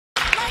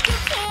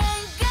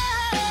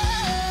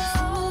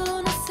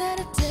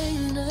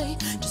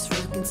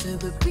to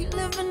the beat,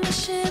 living the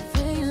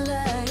champagne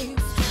life.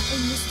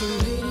 And Mr.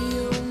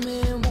 Radio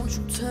Man, won't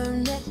you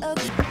turn that up?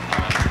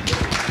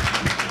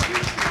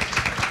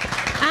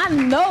 I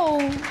know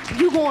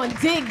you gonna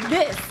dig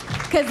this.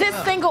 Cause this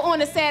single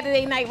on a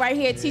Saturday night right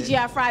here at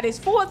TGI Fridays,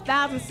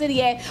 4,000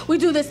 City Ad. We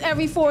do this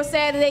every fourth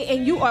Saturday,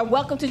 and you are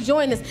welcome to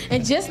join us.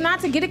 And just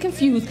not to get it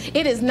confused,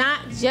 it is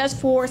not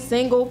just for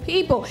single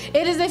people.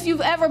 It is if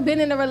you've ever been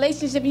in a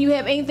relationship and you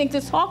have anything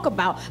to talk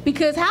about.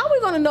 Because how are we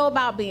gonna know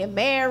about being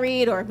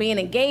married or being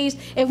engaged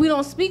if we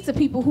don't speak to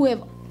people who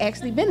have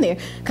actually been there?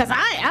 Because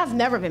I've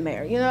never been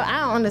married. You know,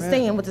 I don't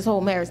understand what this whole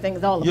marriage thing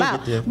is all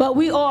about. But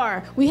we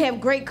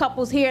have great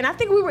couples here. And I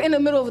think we were in the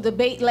middle of a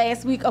debate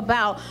last week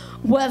about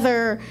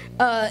whether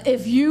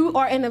if you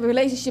are in a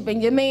relationship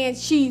and your man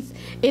cheats,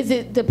 is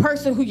it the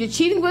person who you're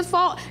cheating with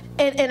fault?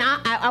 And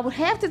I would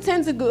have to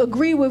tend to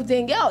agree with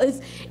Danielle.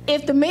 Is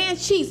if the man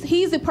cheats,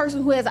 he's the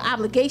person who has an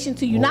obligation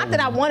to you. Not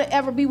that I want to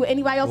ever be with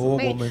anybody else's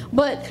man,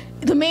 but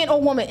the man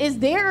or woman is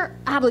their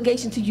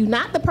obligation to you,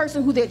 not the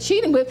person who they're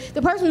cheating with.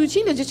 The person who's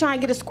cheating is just trying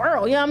to get a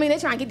squirrel. You know what I mean? They're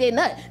trying to get their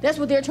nut. That's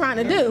what they're trying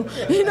to do.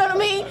 You know what I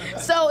mean?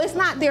 So it's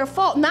not their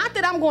fault. Not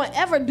that I'm going to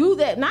ever do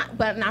that.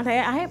 But I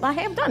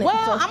have done it.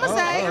 Well, so, I'm gonna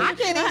say I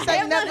can't even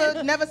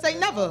say never say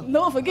never.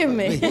 Lord forgive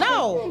me.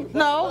 No.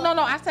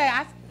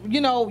 You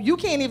know, you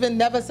can't even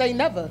never say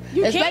never.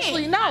 You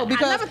especially can't.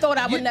 Because I never thought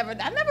I would I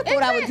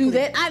would do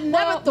that. I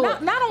never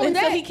thought. Not only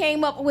until that, he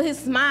came up with his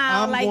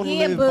smile. I'm gonna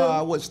live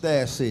by what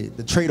Stash said.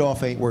 The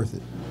trade-off ain't worth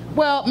it.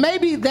 Well,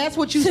 maybe that's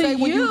what you say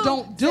when you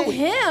don't do it.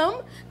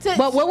 Him.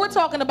 But what we're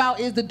talking about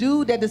is the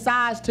dude that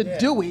decides to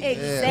do it.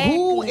 Exactly.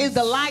 Who is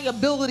the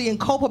liability and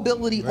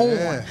culpability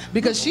on?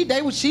 Because she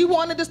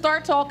wanted to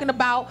start talking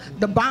about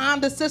the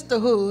bond of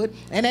sisterhood,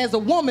 and as a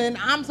woman,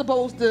 I'm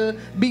supposed to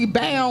be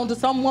bound to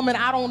some woman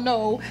I don't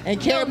know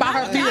and care about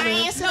her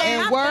feelings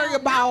and worry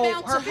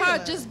about her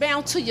feelings. Just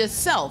bound to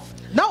yourself.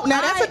 No,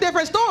 now that's a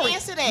different story.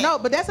 Answer that. No,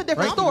 but that's a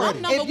different story.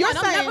 I'm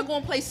never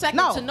going to play second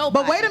to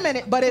nobody. But wait a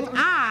minute. But if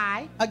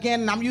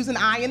again, I'm using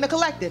I in the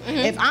collective.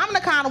 If I'm the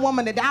kind of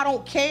woman that I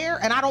don't care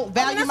and I don't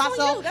value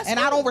myself and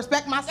I don't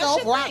respect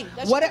myself,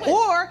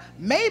 or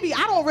maybe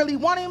I don't really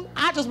want him,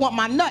 I just want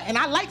my nut and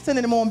I like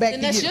sending him on back to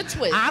you. That's your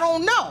twist. I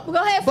don't know. Well,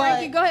 go ahead,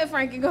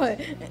 Frankie. Go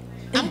ahead.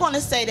 I'm going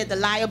to say that the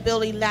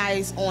liability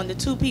lies on the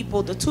two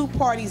people. The two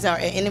parties are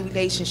in a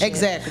relationship.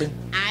 Exactly.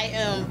 I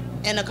am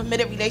in a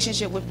committed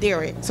relationship with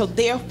Derrick, so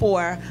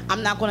therefore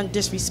I'm not going to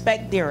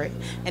disrespect Derrick,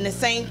 and the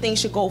same thing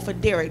should go for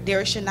Derrick.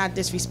 Derrick should not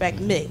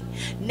disrespect me.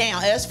 Now,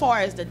 as far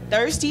as the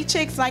thirsty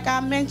chicks, like I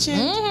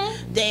mentioned,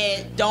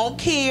 that don't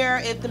care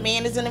if the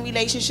man is in a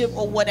relationship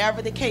or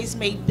whatever the case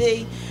may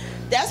be,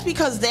 that's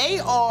because they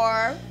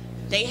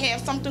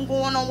have something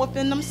going on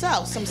within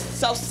themselves, some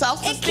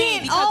self-esteem. It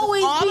can't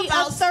always be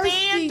a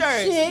thirsty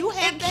chick. You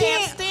have to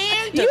have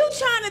standards. You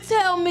trying to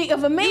tell me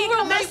if a man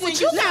comes up with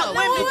you got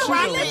women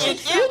dropping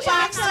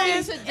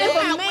inboxes, if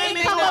a man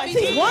comes up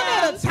to you, one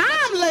at a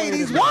time,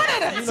 ladies, one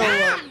at a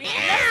time.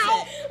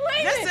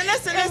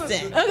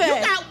 Listen. Okay.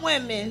 You got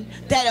women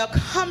that are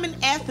coming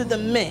after the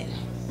men.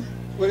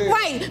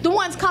 Right, the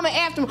ones coming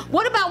after him.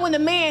 What about when the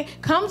man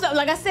comes up,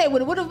 like I said,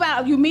 what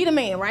about you meet a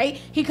man, right?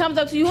 He comes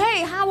up to you,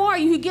 hey, how are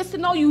you? He gets to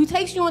know you, he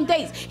takes you on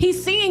dates.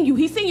 He's seeing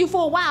you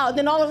for a while, and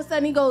then all of a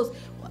sudden he goes,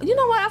 you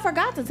know what, I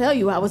forgot to tell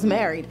you I was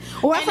married.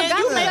 Or I forgot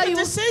to tell you.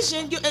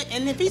 Decision,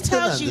 and if he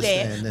tells you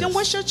that, then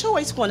what's your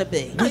choice going to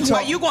be?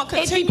 Are you going to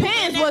continue? It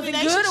depends, was it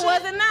good or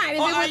was it not? If it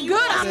was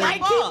good, I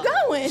might keep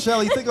going.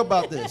 Shelly, think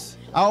about this.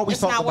 I always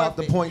talk about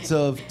the points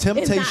of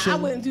temptation. I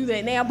wouldn't do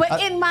that now, but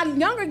in my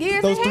younger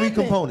years, those three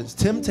components: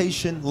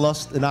 temptation,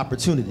 lust, and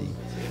opportunity.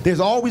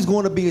 There's always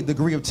going to be a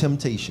degree of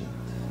temptation.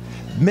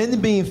 Men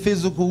being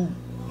visual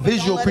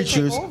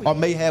creatures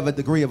may have a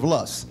degree of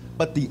lust.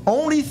 But the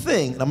only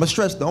thing, and I'm gonna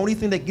stress, the only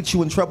thing that gets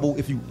you in trouble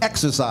if you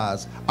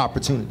exercise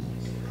opportunity.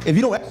 If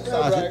you don't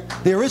exercise it,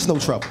 there is no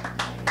trouble.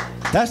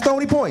 That's the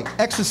only point.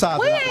 Exercise.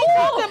 We ain't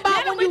talking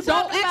about when you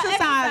don't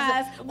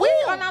exercise. We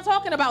are not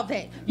talking about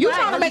that. You're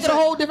trying to make it a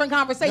whole different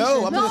conversation.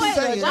 No, I'm just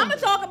saying. I'm gonna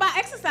talk about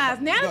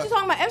exercise. Now that you're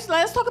talking about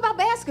exercise, let's talk about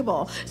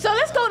basketball. So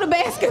let's go to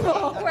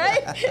basketball,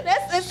 right?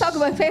 Let's talk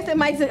about. Pass that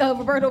mic to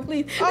Roberto,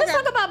 please. Okay. Let's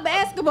talk about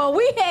basketball.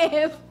 We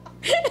have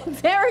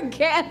Derrick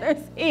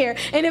Gathers here,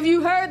 and if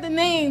you heard the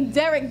name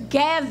Derrick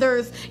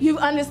Gathers, you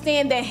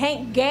understand that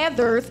Hank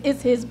Gathers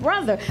is his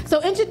brother.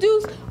 So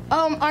introduce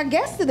our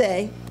guest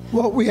today.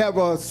 Well, we have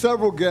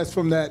several guests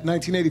from that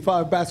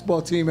 1985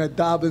 basketball team at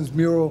Dobbins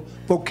Mural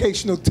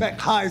Vocational Tech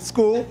High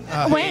School.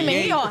 Wait a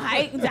minute, you're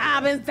hype.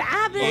 Dobbins.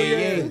 Oh,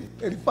 yeah,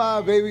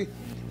 85, baby.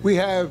 We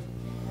have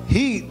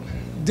Heat,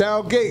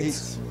 Daryl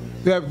Gates.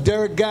 We have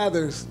Derrick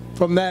Gathers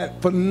from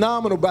that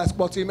phenomenal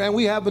basketball team. And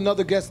we have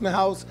another guest in the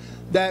house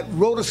that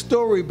wrote a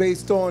story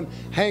based on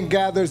Hank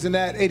Gathers and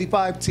that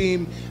 85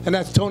 team, and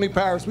that's Tony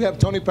Paris. We have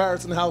Tony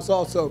Paris in the house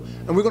also.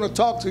 And we're going to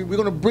talk to you. We're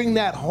going to bring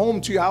that home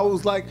to you. How it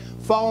was like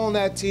following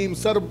that team,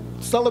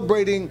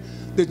 celebrating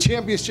the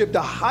championship,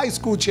 the high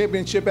school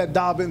championship at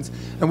Dobbins.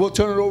 And we'll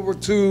turn it over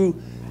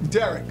to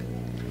Derrick.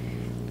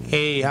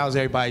 Hey, how's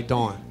everybody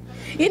doing?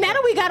 Yeah, now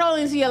that we got all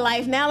into your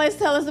life, now let's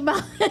tell us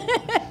about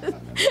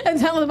and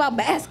tell them about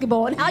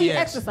basketball and how you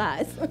Yes.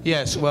 exercise.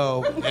 Yes,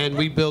 well, and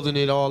we building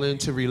it all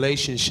into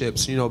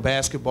relationships. You know,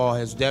 basketball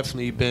has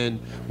definitely been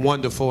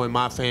wonderful in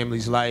my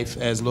family's life.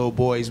 As little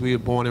boys, we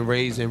were born and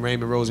raised in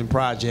Raymond Rosen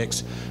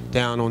Projects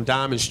down on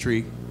Diamond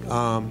Street.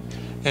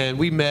 And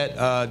we met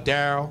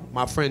Daryl,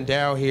 my friend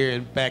Daryl here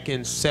back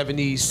in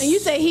 70s. And you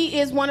say he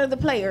is one of the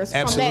players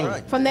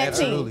from that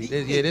Absolutely.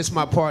 team. Yeah, this is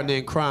my partner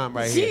in crime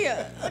right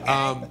here.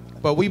 Yeah.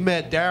 But we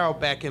met Daryl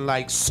back in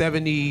like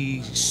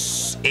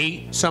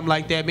 78, something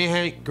like that. Me and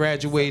Hank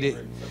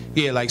graduated,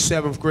 like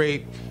 7th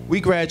grade. We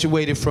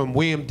graduated from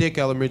William Dick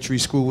Elementary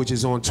School, which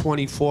is on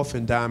 24th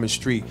and Diamond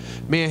Street.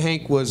 Me and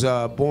Hank was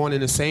born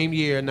in the same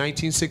year,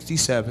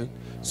 1967.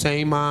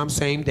 Same mom,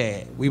 same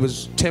dad. We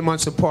was 10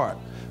 months apart.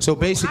 So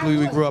basically,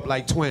 we grew up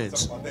like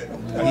twins.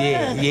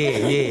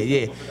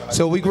 Yeah.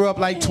 So we grew up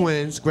like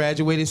twins,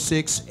 graduated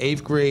 6th,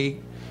 8th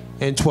grade,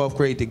 and 12th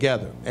grade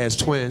together as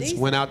twins.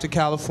 Went out to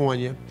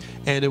California,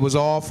 and it was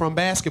all from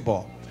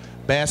basketball.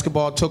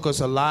 Basketball took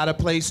us a lot of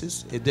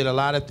places. It did a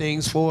lot of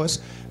things for us,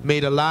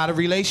 made a lot of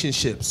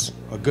relationships.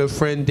 A good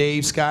friend,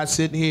 Dave Scott,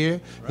 sitting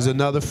here, is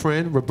another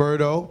friend,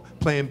 Roberto,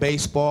 playing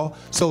baseball.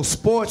 So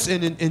sports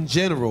in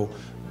general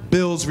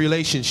builds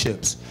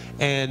relationships.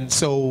 And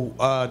so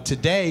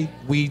today,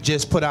 we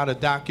just put out a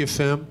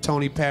docu-film,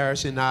 Tony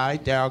Paris and I,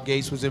 Daryl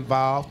Gates was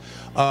involved.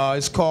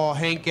 It's called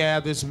Hank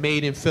Gathers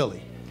Made in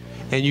Philly.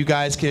 And you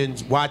guys can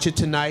watch it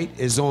tonight.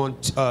 It's on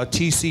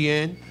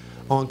TCN,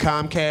 on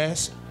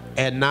Comcast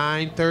at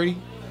 9:30.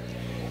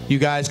 You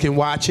guys can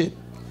watch it.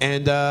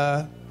 And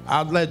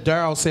I'll let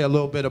Daryl say a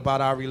little bit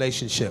about our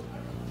relationship.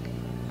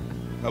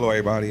 Hello,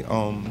 everybody.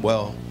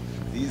 Well,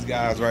 these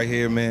guys right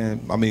here,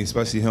 man, I mean,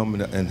 especially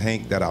him and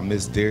Hank that I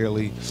miss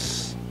dearly.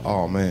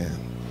 Oh, man.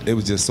 It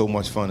was just so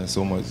much fun and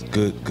so much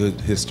good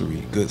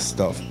history, good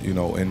stuff, you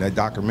know. And that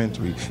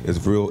documentary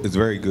is it's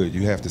very good.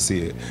 You have to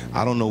see it.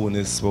 I don't know when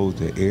it's supposed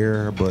to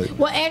air, but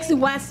well, actually,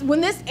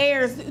 when this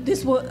airs,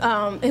 this will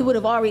it would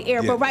have already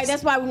aired. Yeah, but right,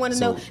 that's why we want to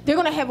know. They're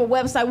going to have a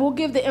website. We'll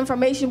give the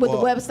information with the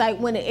website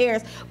when it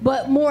airs.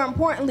 But more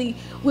importantly,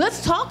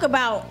 let's talk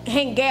about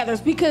Hank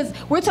Gathers, because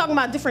we're talking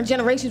about different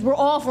generations. We're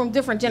all from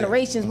different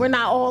generations. We're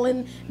not all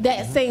in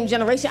that same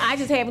generation. I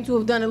just happen to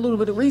have done a little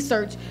bit of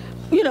research,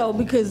 you know,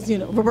 because, you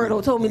know,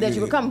 Roberto told me that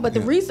you were coming. But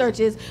the research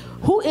is,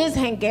 who is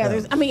Hank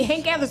Gathers? I mean,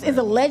 Hank Gathers is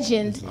a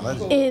legend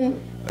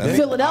in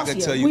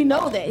Philadelphia. We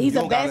know that. He's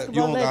a basketball legend.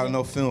 You don't got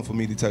enough film for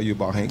me to tell you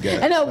about Hank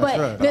Gathers. I know,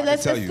 but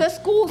let's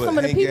school some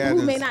of the people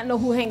who may not know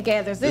who Hank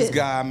Gathers is. This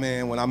guy,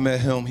 man, when I met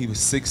him, he was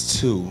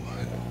 6'2".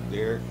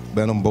 Derrick,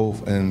 met them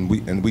both, and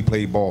we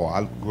played ball.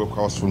 I grew up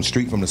across from the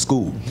street from the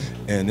school,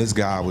 and this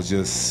guy was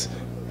just...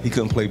 He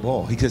couldn't play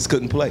ball. He just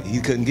couldn't play. He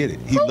couldn't get it.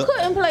 Who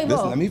couldn't play ball?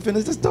 Listen, let me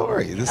finish the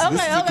story. This is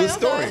a good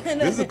story.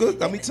 This is a good.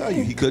 Let me tell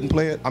you, he couldn't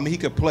play it. I mean, he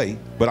could play,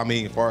 but I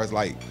mean, as far as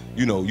like,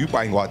 you know, you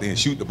probably can go out there and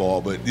shoot the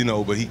ball, but you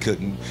know, but he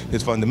couldn't.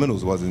 His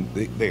fundamentals wasn't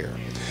there,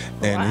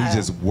 and he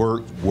just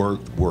worked.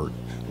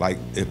 Like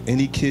if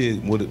any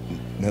kid would have.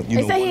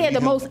 They say he had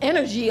the most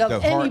energy of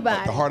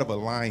anybody. The heart of a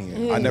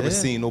lion. I never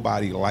seen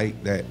nobody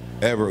like that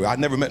ever. I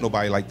never met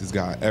nobody like this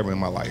guy ever in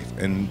my life.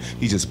 And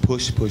he just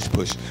pushed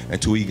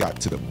until he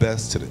got to the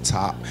best, to the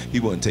top. He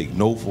wouldn't take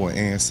no for an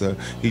answer.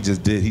 He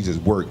just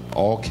worked.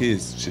 All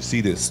kids should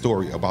see this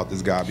story about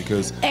this guy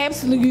because...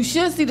 Absolutely, you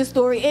should see the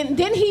story. And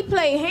then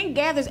Hank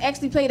Gathers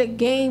actually played a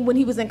game when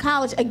he was in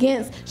college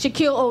against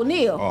Shaquille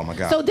O'Neal. Oh my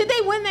God. So did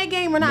they win that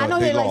game or not? No, I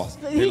know they lost.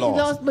 He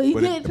lost, but he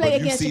did play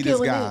against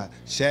Shaquille O'Neal. Guy,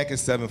 Shaq is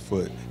 7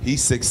 foot.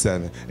 He's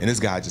 6'7", and this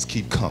guy just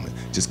keep coming.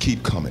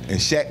 And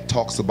Shaq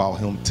talks about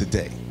him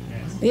today.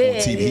 On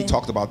TV. He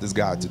talked about this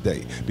guy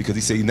today because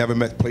he said he never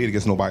played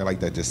against nobody like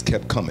that. Just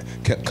kept coming,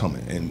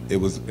 and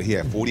he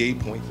had 48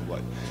 points,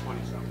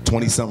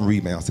 20-something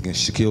rebounds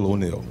against Shaquille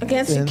O'Neal.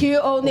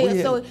 Shaquille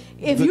O'Neal. So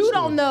if you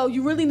don't know,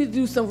 you really need to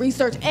do some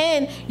research,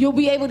 and you'll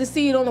be able to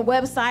see it on the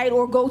website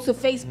or go to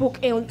Facebook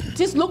and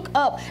just look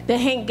up the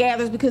Hank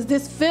Gathers, because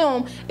this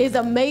film is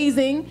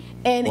amazing.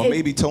 And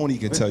maybe Tony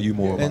can tell you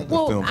more about the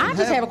film. I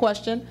just have a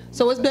question.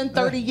 So it's been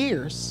 30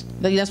 years.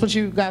 That's what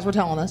you guys were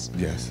telling us.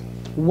 Yes.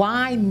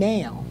 Why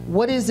now?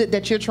 What is it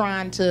that you're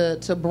trying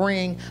to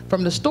bring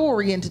from the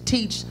story and to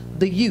teach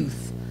the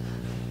youth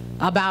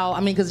about? I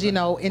mean, because you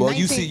know, and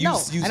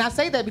I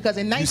say that because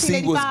in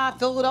 1985,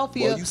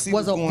 Philadelphia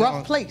was a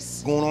rough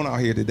place. Going on out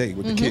here today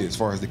with the kids, as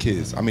far as the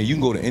kids. I mean, you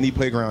can go to any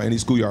playground, any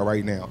schoolyard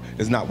right now.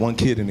 There's not one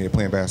kid in there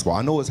playing basketball.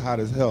 I know it's hot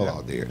as hell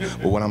out there,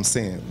 but what I'm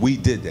saying, we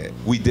did that.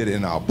 We did it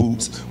in our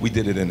boots. We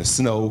did it in the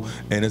snow,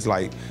 and it's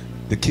like.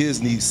 The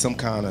kids need some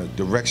kind of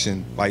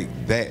direction like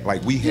that,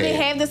 like we had. Do they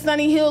have the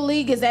Sunny Hill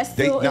League? Is that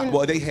still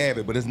well, they have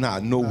it, but it's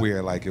not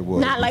nowhere like it was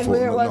Not like before.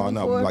 where it was before?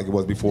 No, like it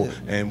was before.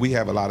 And we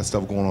have a lot of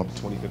stuff going on with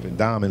the 25th and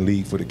Diamond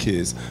League for the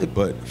kids.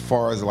 But as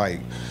far as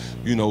like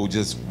you know,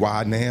 just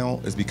why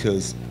now is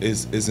because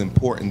it's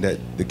important that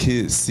the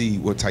kids see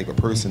what type of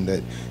person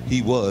that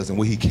he was and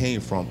where he came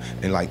from,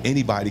 and like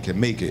anybody can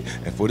make it.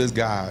 And for this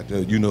guy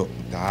to, you know,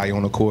 die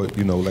on the court,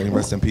 you know, let him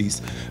rest in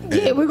peace.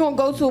 Yeah, we're gonna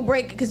go to a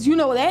break because you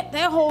know that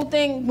whole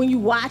thing, when you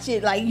watch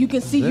it, like you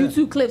can see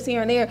YouTube clips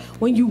here and there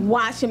when you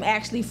watch him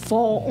actually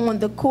fall on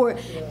the court,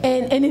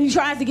 and then he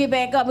tries to get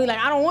back up. He's like,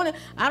 I want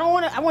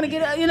to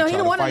get up. You know, he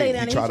didn't want to lay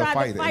down. He tried to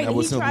fight.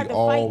 He tried to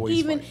fight,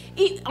 even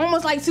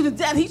almost like to the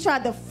death. He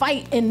tried to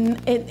fight, and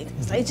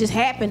it just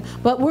happened.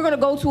 But we're gonna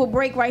go to a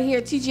break right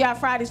here. TGI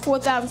Fridays,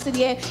 4,000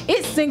 City Ed.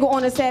 It's single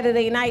on a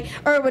Saturday night.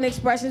 Urban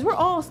Expressions. We're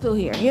all still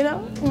here, you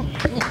know.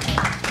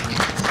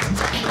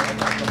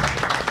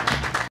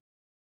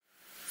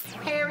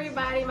 Hey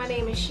everybody, my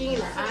name is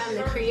Sheena. I'm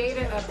the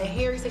creator of the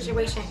Harry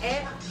Situation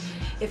app.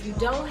 If you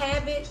don't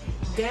have it,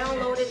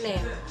 download it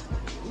now.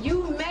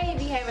 You may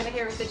be having a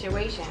hairy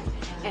situation,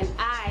 and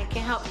I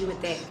can help you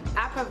with that.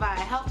 I provide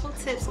helpful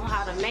tips on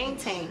how to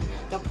maintain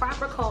the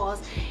proper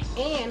cause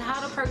and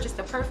how to purchase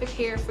the perfect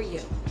hair for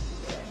you.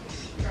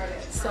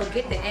 So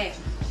get the app,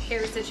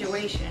 Harry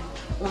Situation,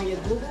 on your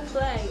Google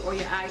Play or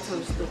your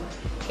iTunes store.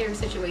 Harry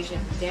Situation,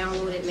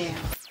 download it now.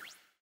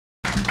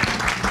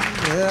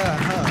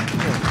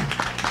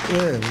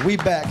 Yeah, we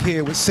back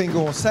here with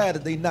Single on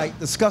Saturday night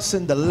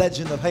discussing the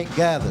legend of Hank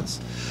Gathers.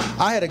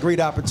 I had a great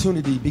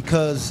opportunity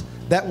because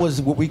that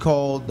was what we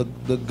call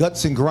the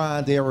guts and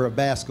grind era of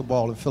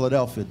basketball in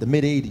Philadelphia, the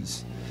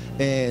mid-'80s.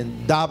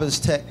 And Dobbins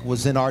Tech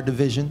was in our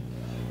division.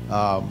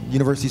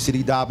 University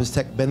City, Dobbins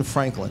Tech, Ben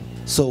Franklin.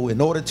 So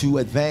in order to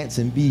advance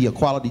and be a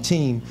quality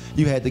team,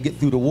 you had to get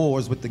through the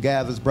wars with the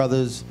Gathers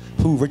brothers,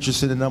 Pooh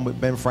Richardson and them with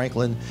Ben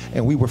Franklin,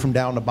 and we were from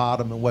down the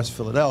bottom in West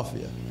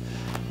Philadelphia.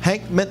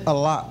 Hank meant a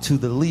lot to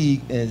the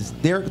league, as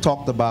Derrick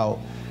talked about.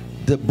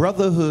 The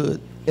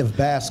brotherhood of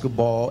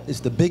basketball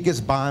is the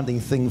biggest bonding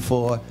thing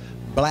for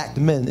black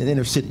men in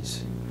inner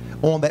cities.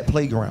 On that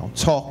playground,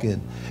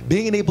 talking,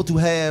 being able to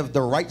have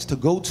the rights to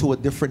go to a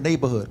different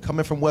neighborhood.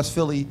 Coming from West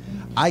Philly,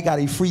 I got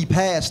a free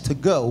pass to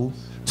go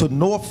to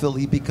North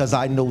Philly because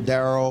I know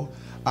Daryl,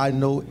 I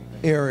know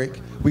Eric,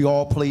 we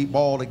all played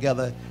ball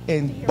together,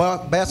 and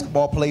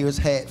basketball players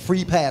had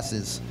free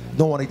passes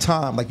during a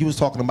time, like you was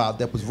talking about,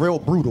 that was real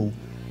brutal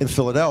in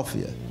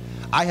Philadelphia.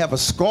 I have a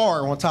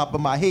scar on top of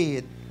my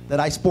head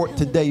that I sport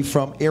today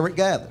from Eric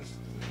Gathers,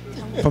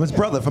 from his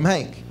brother, from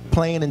Hank,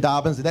 playing in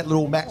Dobbins in that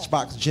little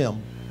Matchbox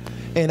gym.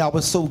 And I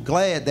was so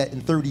glad that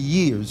in 30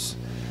 years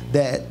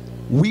that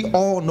we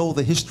all know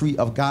the history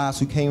of guys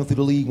who came through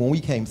the league when we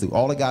came through.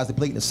 All the guys that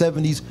played in the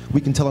 70s,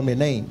 we can tell them their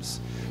names.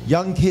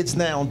 Young kids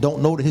now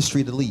don't know the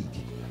history of the league,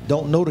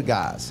 don't know the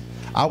guys.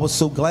 I was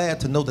so glad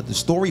to know that the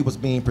story was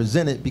being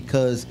presented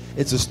because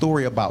it's a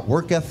story about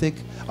work ethic,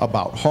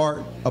 about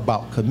heart,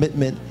 about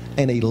commitment,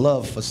 and a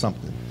love for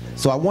something.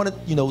 So I wanted,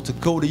 you know, to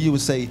go to you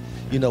and say,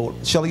 you know,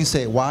 Shelly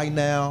said, why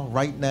now,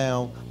 right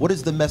now? What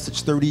is the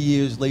message 30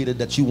 years later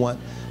that you want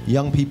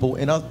young people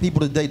and other people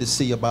today to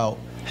see about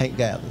Hank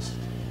Gathers?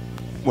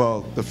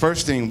 Well, the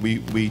first thing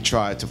we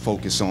tried to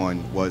focus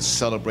on was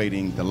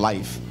celebrating the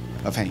life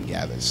of Hank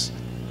Gathers.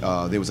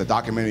 There was a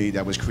documentary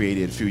that was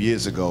created a few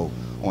years ago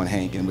on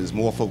Hank, and it was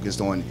more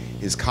focused on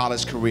his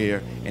college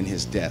career and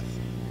his death.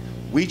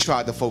 We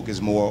tried to focus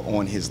more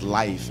on his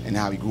life and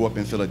how he grew up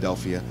in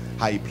Philadelphia,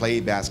 how he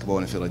played basketball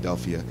in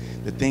Philadelphia,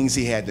 the things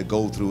he had to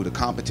go through, the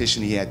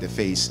competition he had to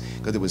face,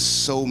 because there was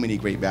so many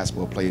great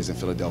basketball players in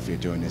Philadelphia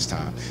during this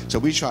time. So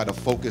we tried to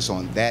focus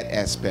on that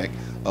aspect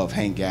of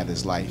Hank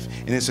Gathers' life.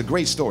 And it's a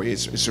great story.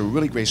 It's a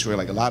really great story.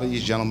 Like a lot of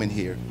these gentlemen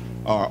here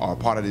are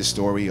part of this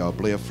story.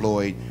 Blair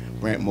Floyd,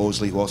 Brent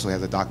Mosley, who also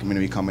has a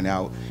documentary coming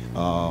out,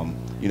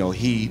 you know,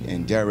 Heat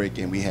and Derrick,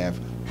 and we have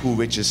Pooh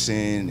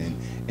Richardson and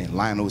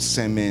Lionel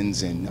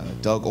Simmons and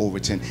Doug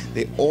Overton.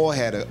 They all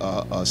had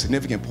a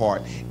significant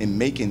part in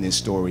making this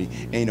story,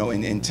 and, you know,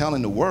 and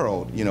telling the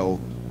world, you know,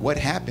 what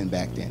happened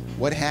back then,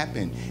 what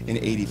happened in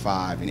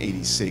 '85 and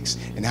 '86,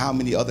 and how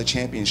many other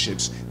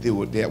championships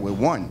that were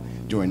won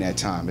during that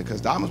time, because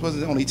Dobbins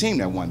wasn't the only team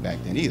that won back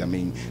then either. I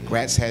mean,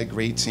 Gratz had a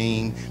great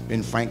team,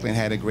 Ben Franklin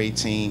had a great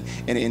team,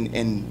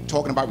 and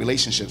talking about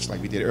relationships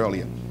like we did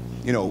earlier,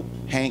 you know,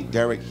 Hank,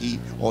 Derrick, Heat,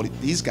 all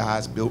these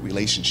guys built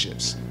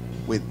relationships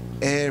with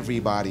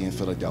everybody in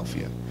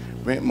Philadelphia.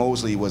 Brent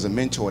Mosley was a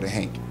mentor to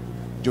Hank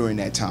during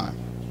that time,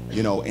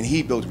 you know, and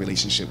he built a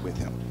relationship with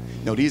him.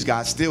 You know, these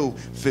guys still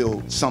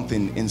feel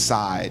something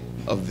inside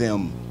of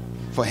them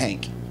for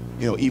Hank,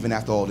 you know, even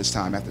after all this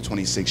time, after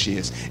 26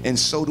 years. And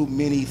so do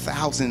many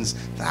thousands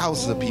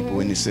of people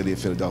in the city of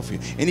Philadelphia,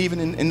 and even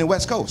in the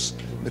West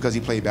Coast, because he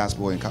played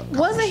basketball in college.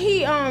 Wasn't he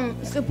had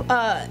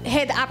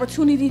the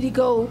opportunity to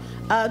go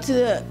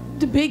to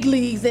the big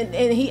leagues, and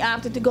he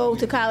opted to go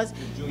to college?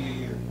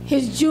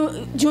 His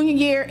junior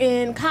year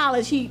in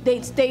college, he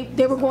decided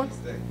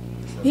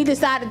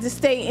to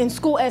stay in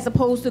school as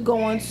opposed to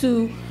going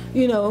to,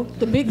 you know,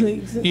 the big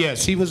leagues.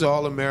 Yes, he was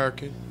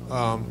All-American,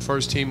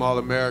 first team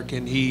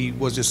All-American. He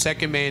was the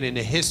second man in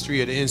the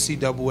history of the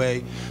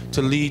NCAA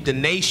to lead the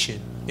nation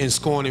in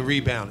scoring and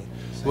rebounding.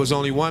 There was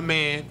only one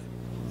man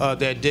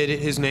that did it.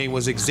 His name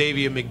was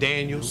Xavier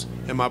McDaniels,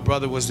 and my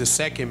brother was the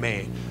second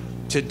man.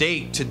 To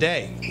date,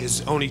 today,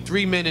 there's only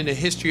 3 men in the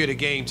history of the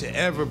game to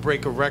ever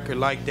break a record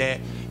like that,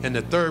 and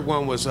the third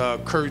one was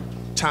Kurt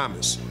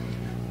Thomas,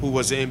 who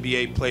was an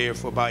NBA player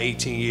for about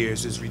 18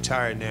 years, is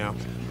retired now.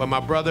 But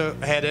my brother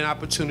had an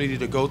opportunity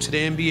to go to the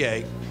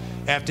NBA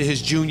after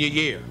his junior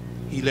year.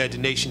 He led the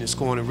nation in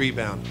scoring and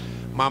rebounding.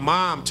 My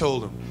mom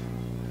told him,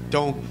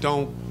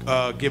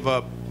 don't give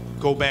up,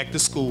 go back to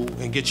school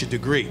and get your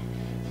degree.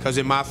 Because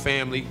in my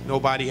family,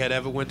 nobody had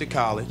ever went to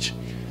college.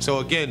 So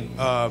again,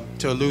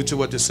 to allude to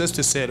what the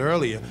sister said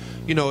earlier,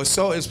 you know, it's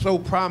so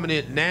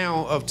prominent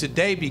now of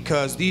today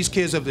because these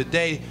kids of the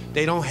day,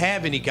 they don't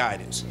have any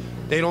guidance.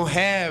 They don't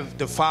have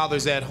the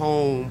fathers at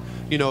home.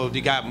 You know,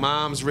 they got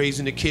moms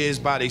raising the kids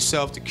by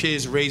themselves, the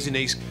kids raising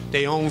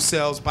their own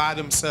selves by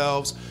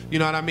themselves. You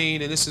know what I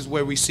mean? And this is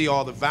where we see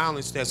all the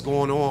violence that's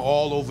going on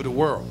all over the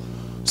world.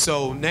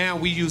 So now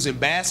we're using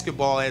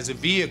basketball as a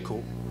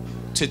vehicle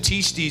to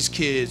teach these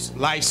kids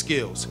life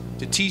skills,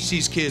 to teach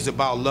these kids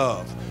about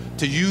love,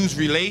 to use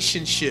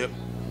relationship,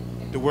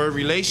 the word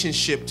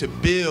relationship, to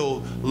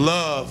build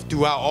love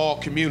throughout all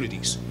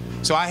communities.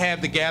 So I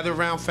have the Gather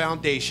Around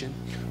Foundation,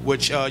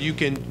 which you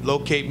can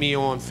locate me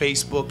on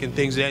Facebook and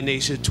things of that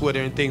nature, Twitter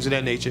and things of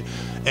that nature.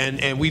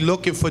 And we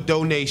looking for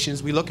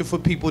donations. We looking for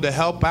people to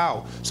help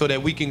out so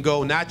that we can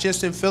go not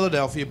just in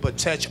Philadelphia, but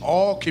touch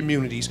all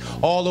communities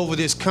all over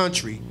this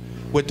country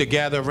with the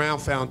Gather Around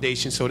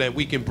Foundation so that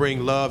we can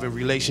bring love and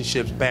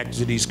relationships back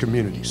to these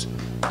communities.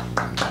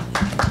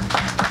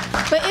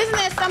 But isn't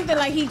that something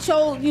like he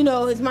chose, you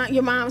know,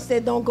 your mom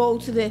said don't go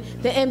to the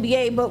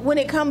NBA, but when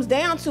it comes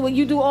down to it,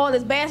 you do all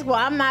this basketball.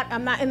 I'm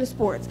not into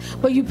sports,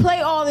 but you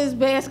play all this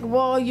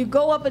basketball, you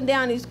go up and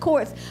down these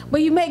courts,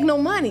 but you make no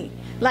money.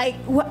 Like,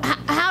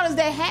 how does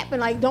that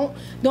happen? Like,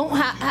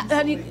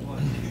 how do you...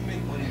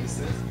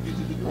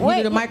 You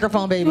need a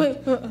microphone, baby.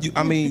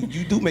 I mean,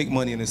 you do make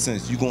money in a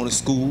sense. You going to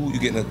school, you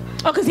getting a...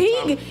 Oh, because he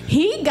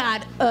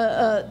got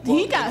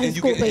his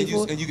school paid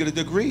for. And you get a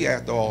degree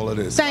after all of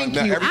this. Thank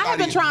you. I have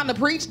been trying to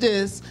preach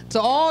this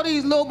to all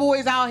these little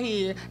boys out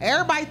here.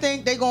 Everybody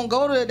think they gonna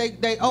go to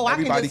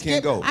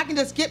I can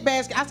just skip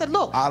basketball. I said,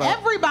 look,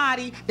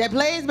 everybody that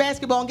plays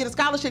basketball and get a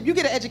scholarship, you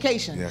get an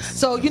education. Yes.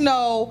 So you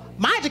know,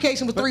 my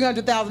education was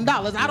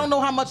 $300,000. I don't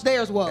know how much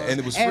theirs was. And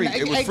it was free.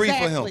 It was free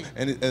for him.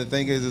 And the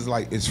thing is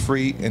like it's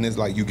free, and it's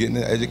like you getting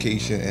an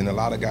education, and a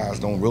lot of guys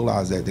don't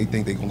realize that. They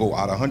think they can go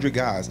out of 100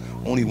 guys,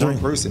 only one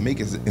person make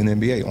it in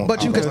NBA.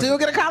 But you can still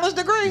get a college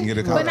degree. You can get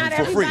a college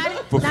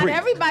but not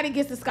everybody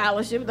gets a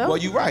scholarship though. Well,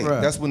 you're right.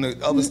 That's when the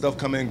other stuff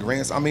come in,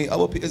 grants. I mean,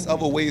 it's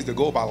other ways to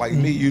go about. Like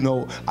me, you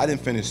know, I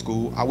didn't finish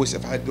school. I wish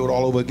if I had to do it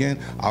all over again,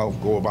 I'll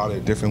go about it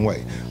a different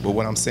way. But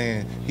what I'm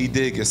saying, he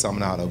did get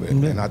something out of it,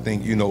 and I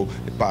think, you know,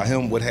 by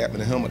him, what happened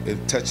to him,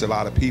 it touched a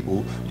lot of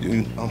people.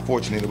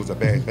 Unfortunately, it was a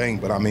bad thing,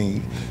 but I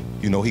mean,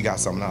 you know, he got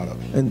something out of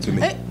it. And to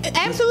me,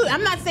 absolutely,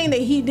 I'm not saying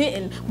that he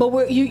didn't,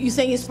 but you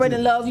saying you're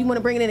spreading love, you want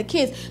to bring it in the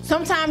kids.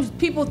 Sometimes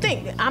people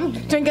think I'm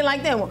thinking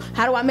like that. Well,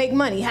 how do I make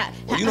money?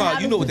 Well,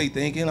 you know what they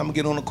thinking. I'm gonna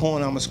get on the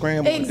corner, I'm gonna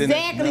scramble.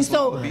 Exactly.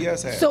 So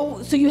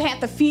you have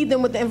to feed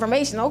them with the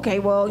information. Okay,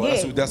 well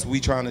yeah. That's what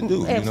we trying to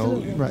do.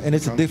 Absolutely. You know, right. And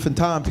it's a different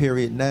time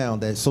period now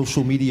that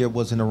social media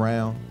wasn't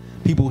around.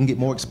 People can get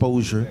more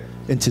exposure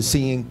into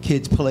seeing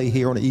kids play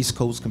here on the East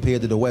Coast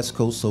compared to the West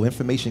Coast, so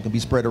information can be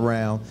spread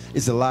around.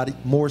 It's a lot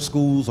more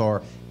schools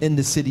are in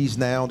the cities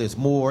now. There's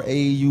more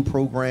AAU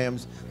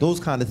programs,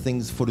 those kind of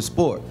things for the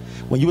sport.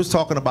 When you was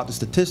talking about the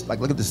statistics, like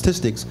look at the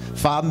statistics,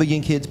 5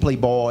 million kids play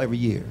ball every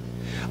year.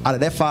 Out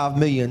of that 5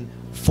 million,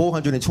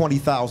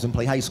 420,000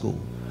 play high school.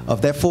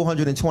 Of that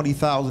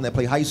 420,000 that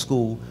play high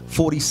school,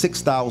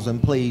 46,000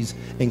 plays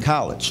in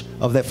college.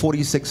 Of that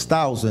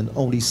 46,000,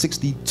 only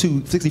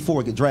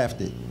 64 get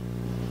drafted.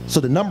 So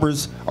the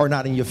numbers are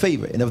not in your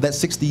favor. And of that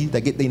 60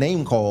 that get their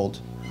name called,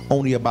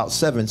 only about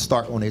 7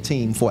 start on their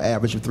team for an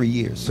average of 3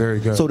 years.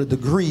 Very good. So the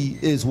degree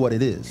is what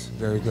it is.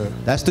 Very good.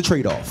 That's the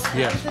trade-off.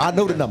 Yes. I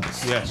know the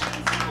numbers. Yes.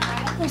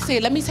 I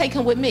said, let me take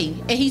him with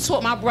me. And he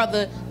taught my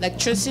brother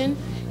electrician.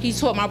 He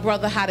taught my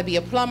brother how to be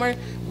a plumber.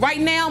 Right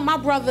now, my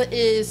brother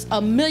is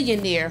a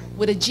millionaire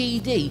with a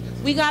GED.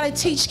 We got to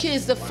teach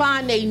kids to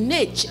find a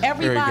niche.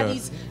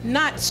 Everybody's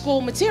not school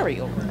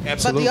material.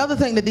 Absolutely. But the other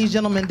thing that these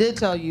gentlemen did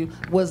tell you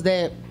was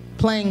that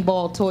playing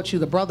ball taught you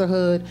the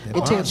brotherhood.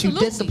 It taught you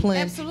discipline.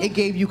 Absolutely. It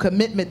gave you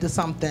commitment to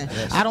something.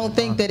 Yes. I don't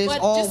think that it's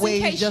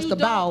always just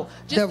about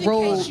the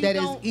road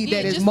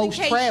that is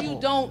most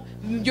traveled.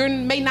 You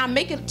may not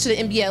make it to the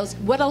NBA.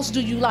 What else do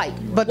you like?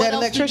 But that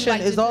electrician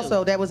is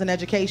also, that was an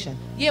education.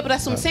 Yeah, but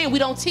that's what I'm saying. We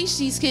don't teach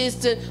these kids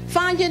to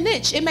find your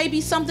niche. It may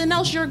be something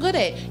else you're good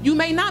at. You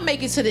may not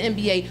make it to the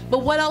NBA,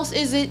 but what else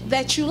is it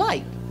that you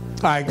like?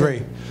 I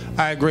agree.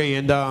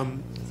 And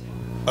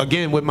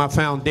again, with my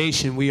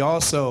foundation, we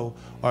also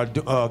are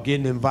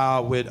getting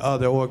involved with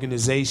other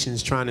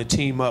organizations trying to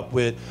team up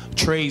with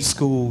trade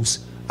schools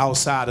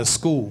outside of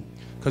school.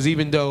 Because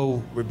even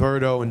though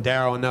Roberto and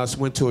Darryl and us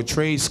went to a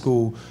trade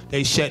school,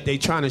 they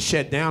trying to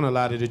shut down a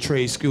lot of the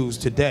trade schools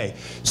today.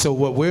 So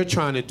what we're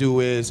trying to do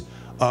is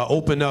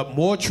open up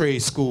more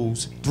trade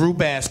schools through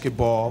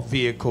basketball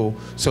vehicle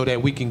so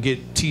that we can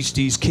teach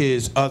these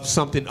kids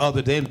something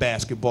other than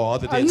basketball,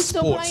 other than sports.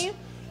 Are you still playing?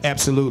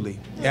 Absolutely,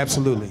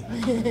 absolutely.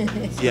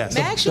 Yes.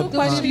 May I ask you a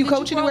question? You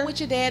coach Did you grow anywhere? with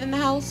your dad in the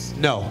house?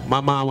 No, my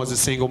mom was a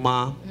single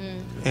mom,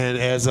 and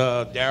as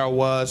Daryl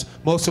was,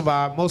 most of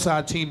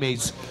our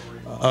teammates.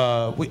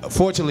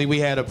 Fortunately, we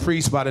had a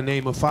priest by the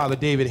name of Father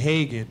David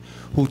Hagan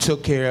who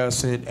took care of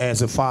us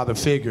as a father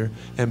figure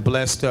and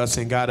blessed us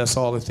and got us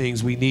all the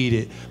things we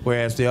needed,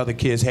 whereas the other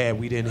kids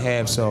we didn't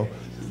have. So.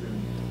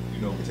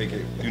 Take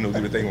it, do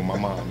the thing with my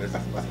mom.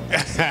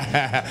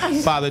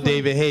 Father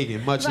David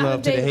Hagan. Much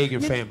love to the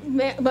Hagan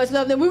family. Much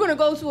love. Then we're going to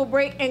go to a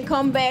break and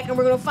come back, and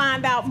we're going to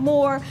find out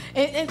more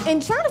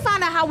and try to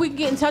find out how we can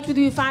get in touch with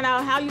you, find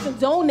out how you can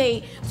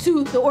donate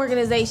to the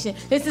organization.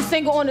 This is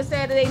Single on a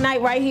Saturday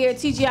Night right here at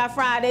TGI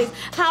Fridays.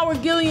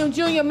 Howard Gilliam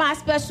Jr., My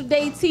Special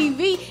Day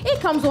TV.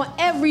 It comes on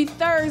every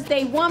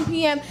Thursday, 1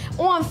 p.m.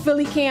 on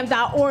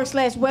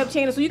phillycam.org/web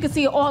channel, so you can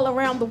see it all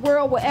around the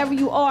world, wherever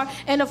you are.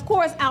 And, of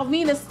course,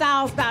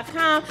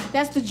 alvinastyles.com.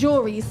 That's the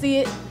jewelry. You see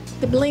it?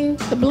 The bling,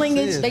 the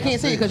blingage. They can't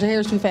see it because your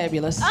hair is too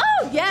fabulous.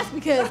 Oh, yes,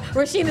 because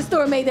Rashina's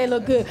store made that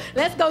look good.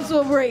 Let's go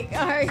to a break.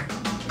 All right.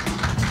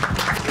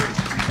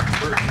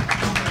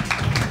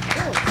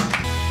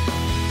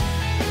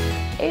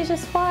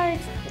 Asia's fart.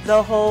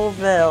 The whole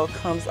veil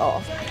comes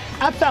off.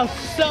 I felt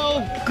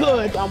so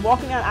good. I'm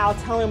walking out aisle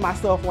telling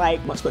myself,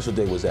 like, my special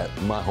day was at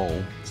my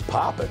home. It's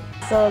popping.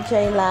 So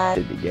Jay lied.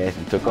 Did the gas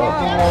and took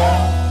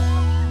off.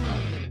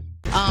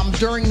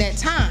 During that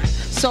time.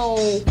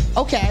 So,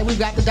 okay, we've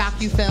got the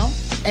docu-film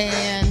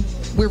and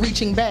we're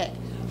reaching back.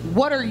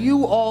 What are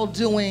you all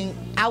doing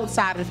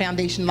outside of the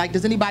foundation? Like,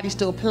 does anybody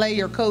still play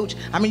or coach?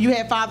 I mean, you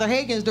had Father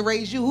Higgins to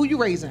raise you. Who you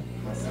raising?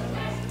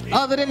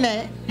 Other than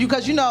that,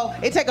 because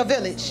it take a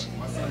village.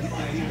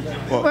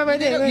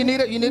 Well, you need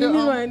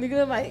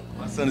a mic.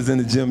 My son is in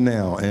the gym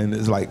now, and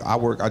it's like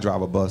I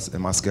drive a bus,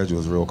 and my schedule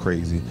is real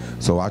crazy.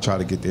 So I try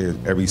to get there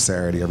every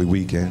Saturday, every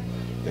weekend.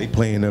 They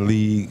play in the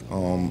league.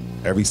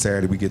 Every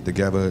Saturday we get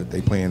together.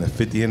 They play in the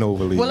 50 and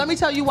over league. Well, let me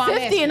tell you why I'm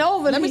asking. 50 and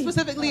over Let me league.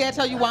 specifically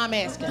tell you why I'm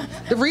asking.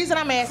 The reason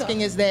I'm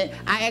asking is that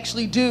I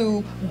actually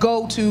do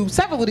go to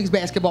several of these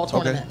basketball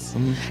tournaments.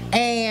 Okay.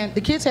 And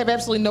the kids have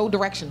absolutely no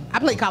direction. I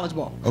play college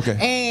ball. Okay.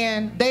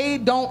 And they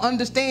don't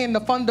understand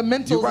the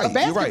fundamentals You're right. of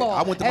basketball. You're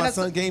right. I went to my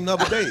son's game the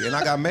other day, and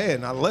I got mad,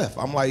 and I left.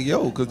 I'm like,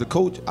 yo, because the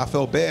coach, I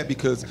felt bad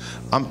because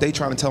they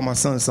trying to tell my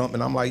son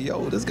something. I'm like,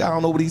 yo, this guy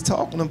don't know what he's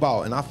talking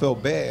about. And I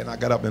felt bad, and I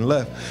got up and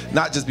left.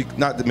 Not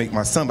to make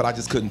my son, but I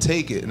just couldn't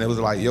take it. And it was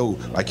like, yo,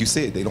 like you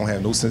said, they don't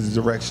have no sense of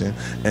direction.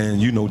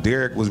 And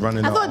Derrick was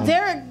running. I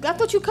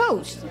thought you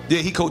coached. Yeah,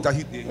 he coached.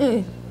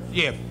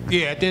 Yeah.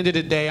 At the end of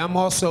the day, I'm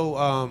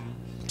also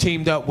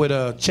teamed up with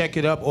a Check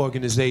It Up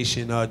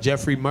organization,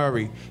 Jeffrey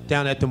Murray,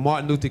 down at the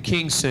Martin Luther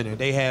King Center.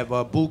 They have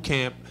a boot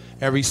camp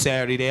every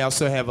Saturday. They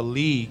also have a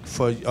league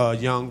for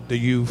the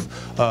youth,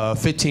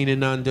 15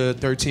 and under,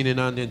 13 and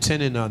under, and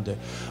 10 and under.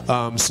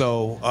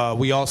 So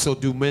we also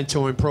do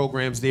mentoring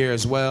programs there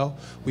as well.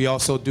 We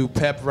also do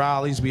pep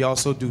rallies. We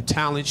also do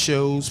talent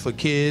shows for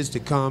kids to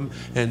come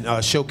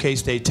and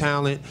showcase their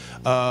talent.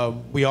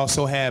 We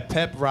also have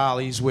pep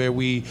rallies where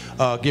we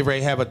get ready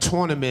to have a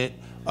tournament,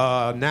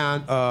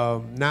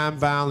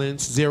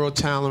 non-violence, zero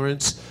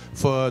tolerance,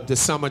 for the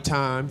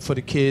summertime for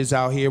the kids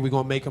out here. We're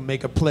going to make them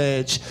make a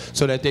pledge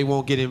so that they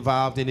won't get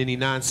involved in any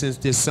nonsense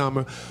this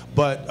summer.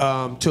 But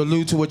to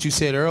allude to what you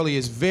said earlier,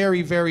 it's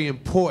very, very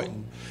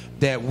important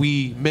that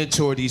we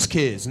mentor these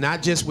kids,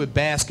 not just with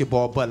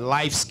basketball, but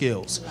life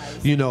skills.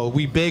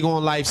 We big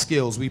on life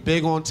skills. We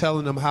big on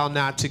telling them how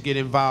not to get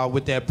involved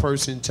with that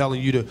person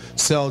telling you to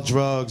sell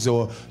drugs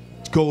or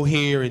go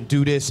here and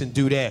do this and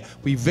do that.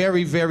 We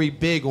very, very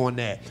big on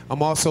that.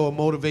 I'm also a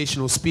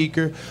motivational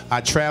speaker.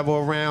 I travel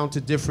around to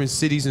different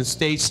cities and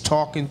states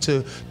talking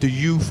to the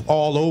youth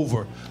all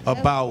over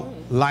about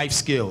life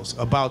skills,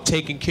 about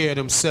taking care of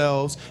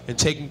themselves and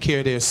taking care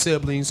of their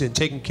siblings and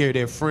taking care of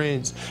their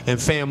friends and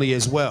family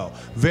as well.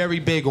 Very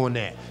big on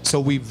that.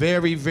 So we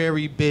very,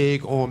 very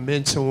big on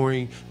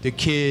mentoring the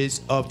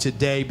kids of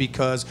today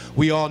because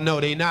we all know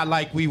they're not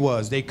like we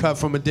was. They cut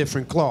from a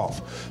different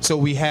cloth. So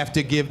we have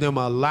to give them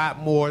a lot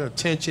more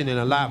attention and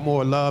a lot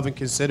more love and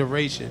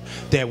consideration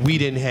that we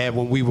didn't have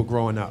when we were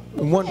growing up.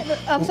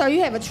 I'm sorry,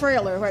 you have a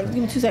trailer, right?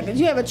 Give me 2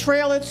 seconds. You have a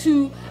trailer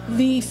to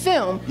the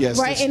film, yes,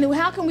 right? And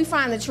how can we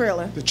find the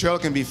trailer? The trailer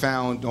can be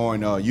found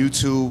on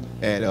YouTube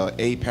at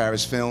A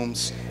Paris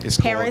Films. It's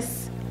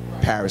Paris?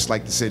 Called Paris,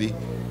 like the city.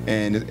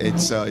 And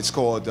it's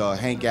called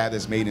Hank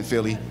Gathers Made in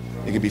Philly.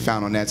 It can be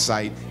found on that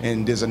site.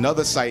 And there's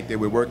another site that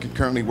we're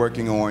currently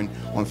working on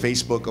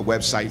Facebook, a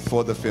website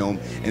for the film,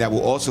 and that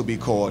will also be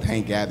called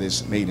Hank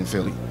Gathers Made in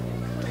Philly.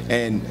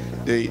 And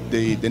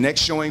the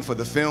next showing for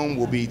the film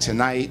will be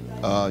tonight,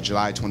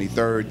 July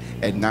 23rd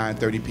at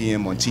 9:30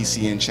 p.m. on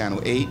TCN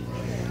Channel 8.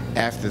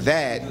 After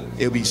that,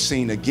 it'll be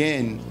seen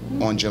again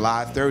on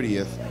July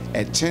 30th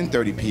at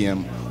 10:30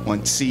 p.m.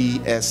 on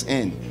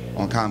CSN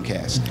on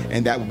Comcast,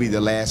 and that will be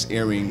the last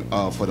airing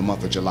for the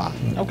month of July.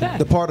 Okay.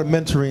 The part of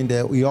mentoring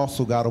that we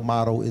also got to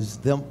model is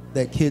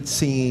that kids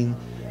seeing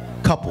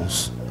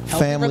couples,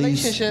 Healthy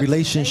families,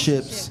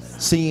 relationships,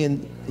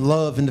 seeing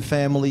love in the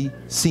family,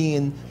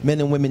 seeing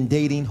men and women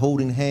dating,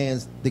 holding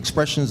hands, the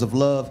expressions of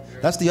love.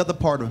 That's the other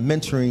part of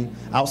mentoring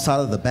outside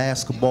of the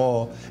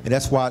basketball, and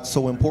that's why it's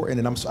so important.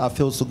 And I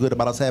feel so good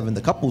about us having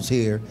the couples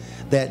here,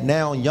 that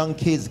now young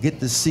kids get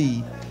to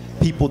see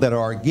people that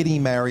are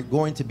getting married,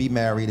 going to be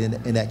married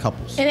in that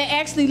couples. And they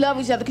actually love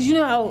each other, because you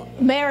know how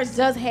marriage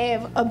does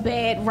have a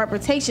bad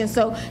reputation.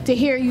 So to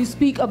hear you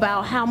speak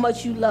about how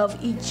much you love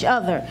each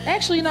other.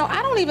 Actually, you know,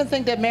 I don't even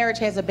think that marriage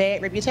has a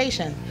bad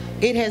reputation.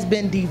 It has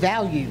been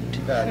devalued.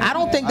 I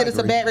don't think that it's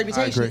a bad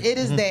reputation. It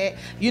is that,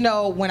 you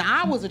know, when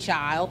I was a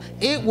child,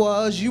 it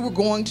was you were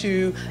going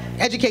to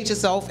educate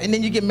yourself and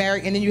then you get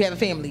married and then you have a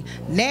family.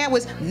 Now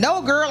it's,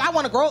 no girl, I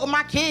want to grow up with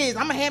my kids.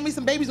 I'm going to have me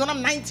some babies when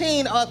I'm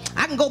 19. I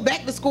can go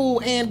back to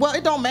school and, well,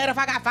 it don't matter if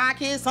I got 5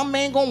 kids, some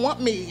man going to want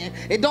me. And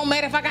it don't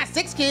matter if I got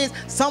 6 kids,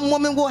 some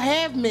woman will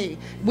have me.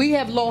 We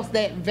have lost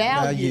that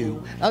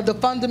value of the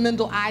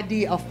fundamental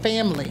idea of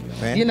family.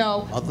 You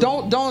know,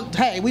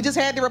 hey, we just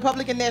had the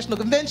Republican National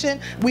Convention.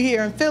 We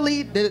here in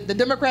Philly, the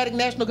Democratic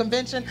National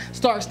Convention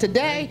starts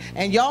today,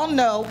 and y'all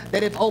know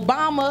that if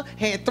Obama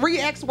had 3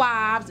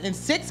 ex-wives and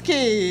 6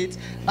 kids,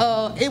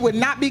 it would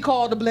not be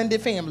called a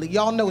blended family.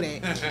 Y'all know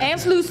that.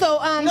 Absolutely. So,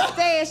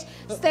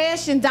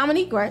 Stash and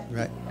Dominique, right?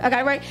 Right.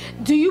 Okay, right.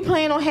 Do you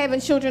plan on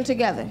having children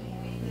together?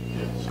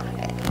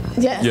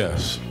 Yes.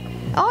 Yes.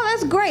 Oh,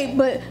 that's great,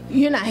 but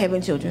you're not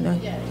having children, though.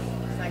 Yes.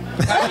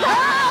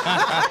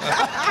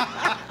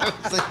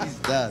 He's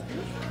done.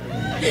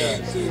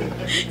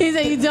 He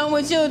said, "You done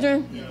with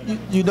children?"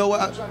 You know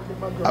what?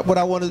 What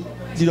I wanted,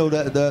 you know,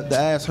 the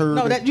ask her.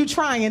 No, that you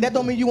trying. That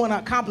don't mean you want to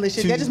accomplish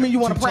it. That just means you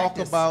want to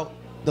practice. Talk about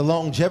the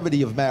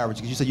longevity of marriage,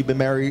 because you said you've been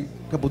married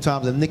a couple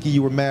times, and Nikki,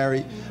 you were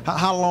married.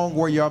 How long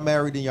were y'all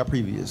married in your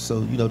previous?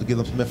 So, you know, to give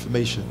them some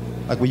information,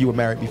 like when you were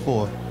married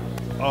before.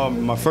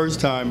 My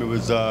first time, it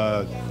was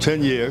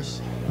 10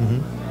 years.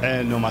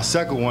 And on my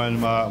second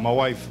one, my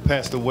wife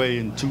passed away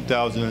in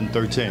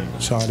 2013.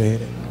 Sorry to hear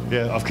that.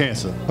 Yeah, of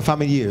cancer. Of how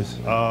many years?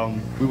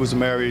 We was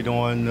married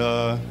on,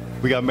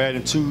 we got married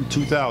in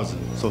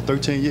 2000, so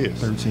 13 years.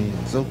 13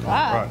 years, okay.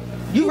 Wow.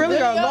 You really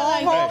are a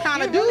long haul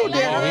kind of dude,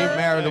 there. He's a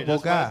marriageable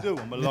guy.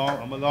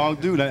 I'm a long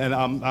dude, and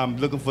I'm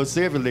looking for a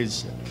serious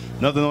relationship,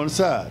 nothing on the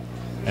side.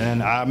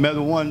 And I met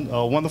a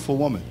wonderful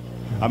woman.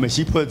 I mean,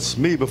 she puts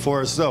me before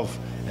herself,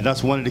 and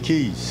that's one of the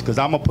keys, because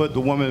I'm gonna put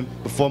the woman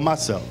before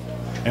myself.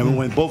 And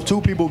when both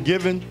two people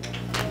giving,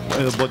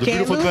 but the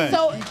beautiful thing.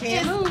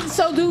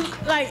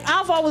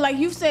 I've always, like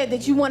you said,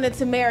 that you wanted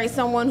to marry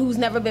someone who's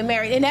never been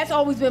married, and that's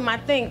always been my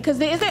thing. Because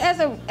is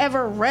there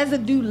ever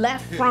residue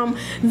left from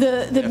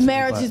the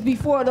marriages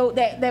before, though,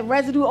 that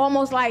residue,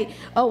 almost like,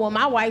 oh, well,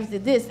 my wife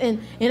did this, and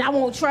I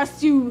won't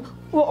trust you,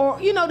 or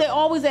you know, they're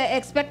always that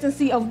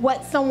expectancy of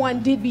what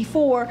someone did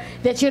before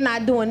that you're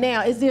not doing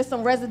now. Is there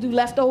some residue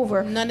left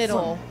over? None at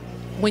all.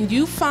 When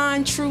you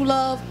find true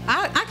love,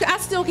 I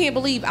still can't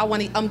believe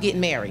I'm getting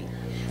married.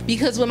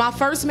 Because when my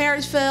first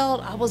marriage failed,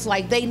 I was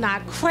like, they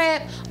not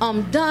crap,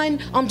 I'm done,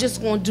 I'm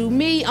just gonna do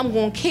me, I'm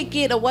gonna kick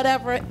it or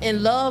whatever,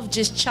 and love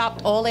just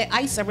chopped all that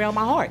ice around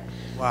my heart.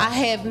 Wow. I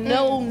have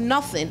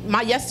nothing.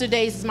 My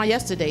yesterdays is my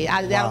yesterday.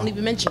 I don't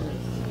even mention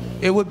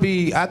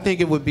it. I think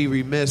it would be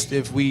remiss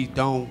if we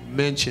don't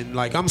mention,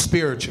 like, I'm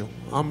spiritual.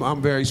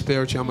 I'm very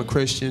spiritual, I'm a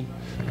Christian.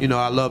 You know,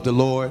 I love the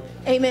Lord.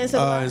 Amen.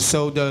 And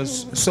so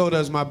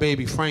does my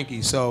baby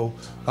Frankie. So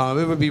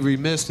it would be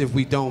remiss if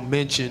we don't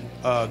mention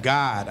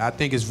God. I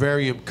think it's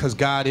because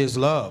God is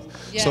love.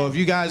 Yeah. So if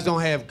you guys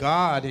don't have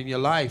God in your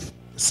life,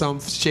 some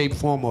shape,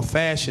 form, or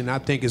fashion, I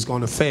think it's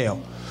going to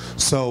fail.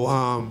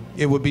 So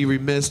it would be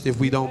remiss if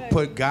we don't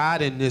put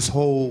God in this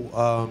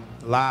whole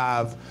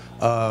live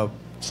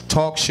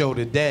talk show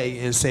today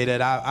and say that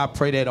I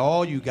pray that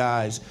all you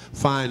guys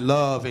find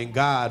love in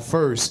God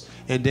first,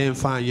 and then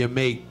find your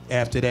mate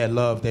after that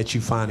love that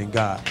you find in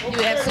God.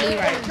 You're absolutely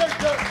right.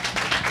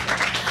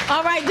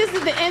 All right, this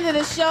is the end of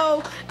the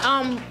show.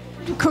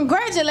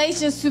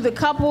 Congratulations to the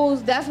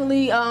couples.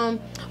 Definitely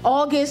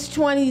August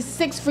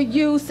 26th for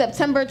you,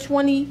 September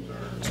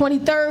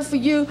 23rd for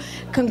you.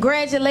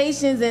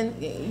 Congratulations. And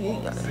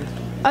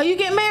are you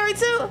getting married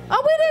too?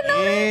 Oh, we didn't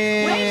know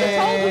that. We just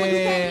told you when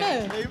you came in.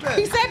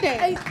 He said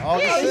that.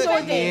 Yeah, he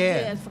sure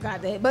did. Yeah, I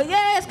forgot that. But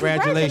yes,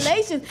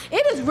 congratulations.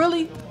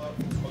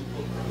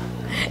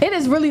 It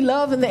is really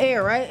love in the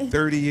air, right?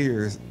 30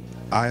 years.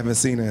 I haven't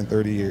seen her in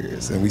 30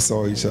 years, and we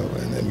saw each other,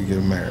 and then we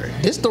get married.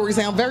 This story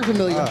sounds very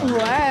familiar.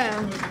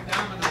 Wow.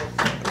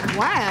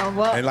 Wow.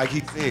 Well, and like he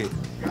said,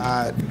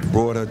 God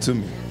brought her to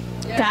me.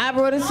 God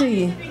brought her to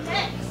you.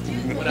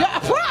 Yeah,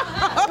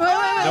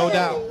 No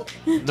doubt.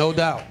 No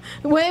doubt.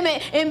 Wait a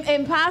minute,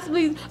 and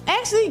possibly,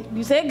 actually,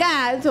 you said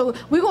God, so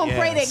we're gonna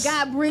pray that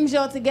God brings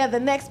y'all together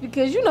next,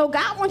 because you know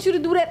God wants you to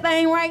do that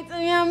thing right. You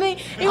know what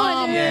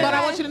I mean? But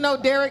I want you to know,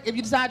 Derrick, if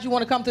you decide you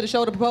want to come to the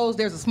show to propose,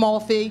 there's a small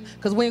fee,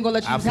 because we ain't gonna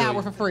let you use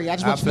Howard for free. I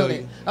just want you to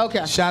know that.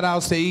 Okay. Shout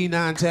outs to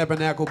E9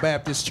 Tabernacle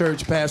Baptist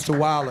Church, Pastor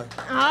Waller.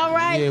 All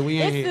right. Yeah, we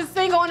ain't It's here. the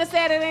single on a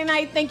Saturday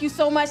night. Thank you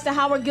so much to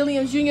Howard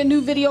Gilliam Jr.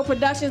 New Video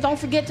Productions. Don't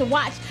forget to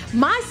watch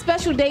My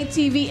Special Day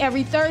TV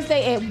every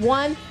Thursday at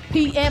 1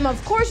 p.m.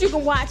 Of course, you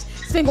can watch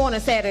Single on a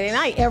Saturday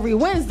Night every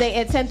Wednesday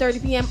at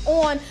 10:30 p.m.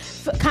 on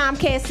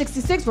Comcast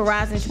 66,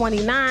 Verizon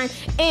 29.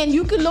 And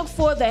you can look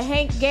for the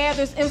Hank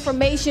Gathers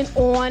information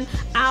on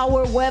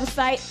our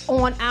website,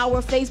 on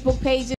our Facebook page.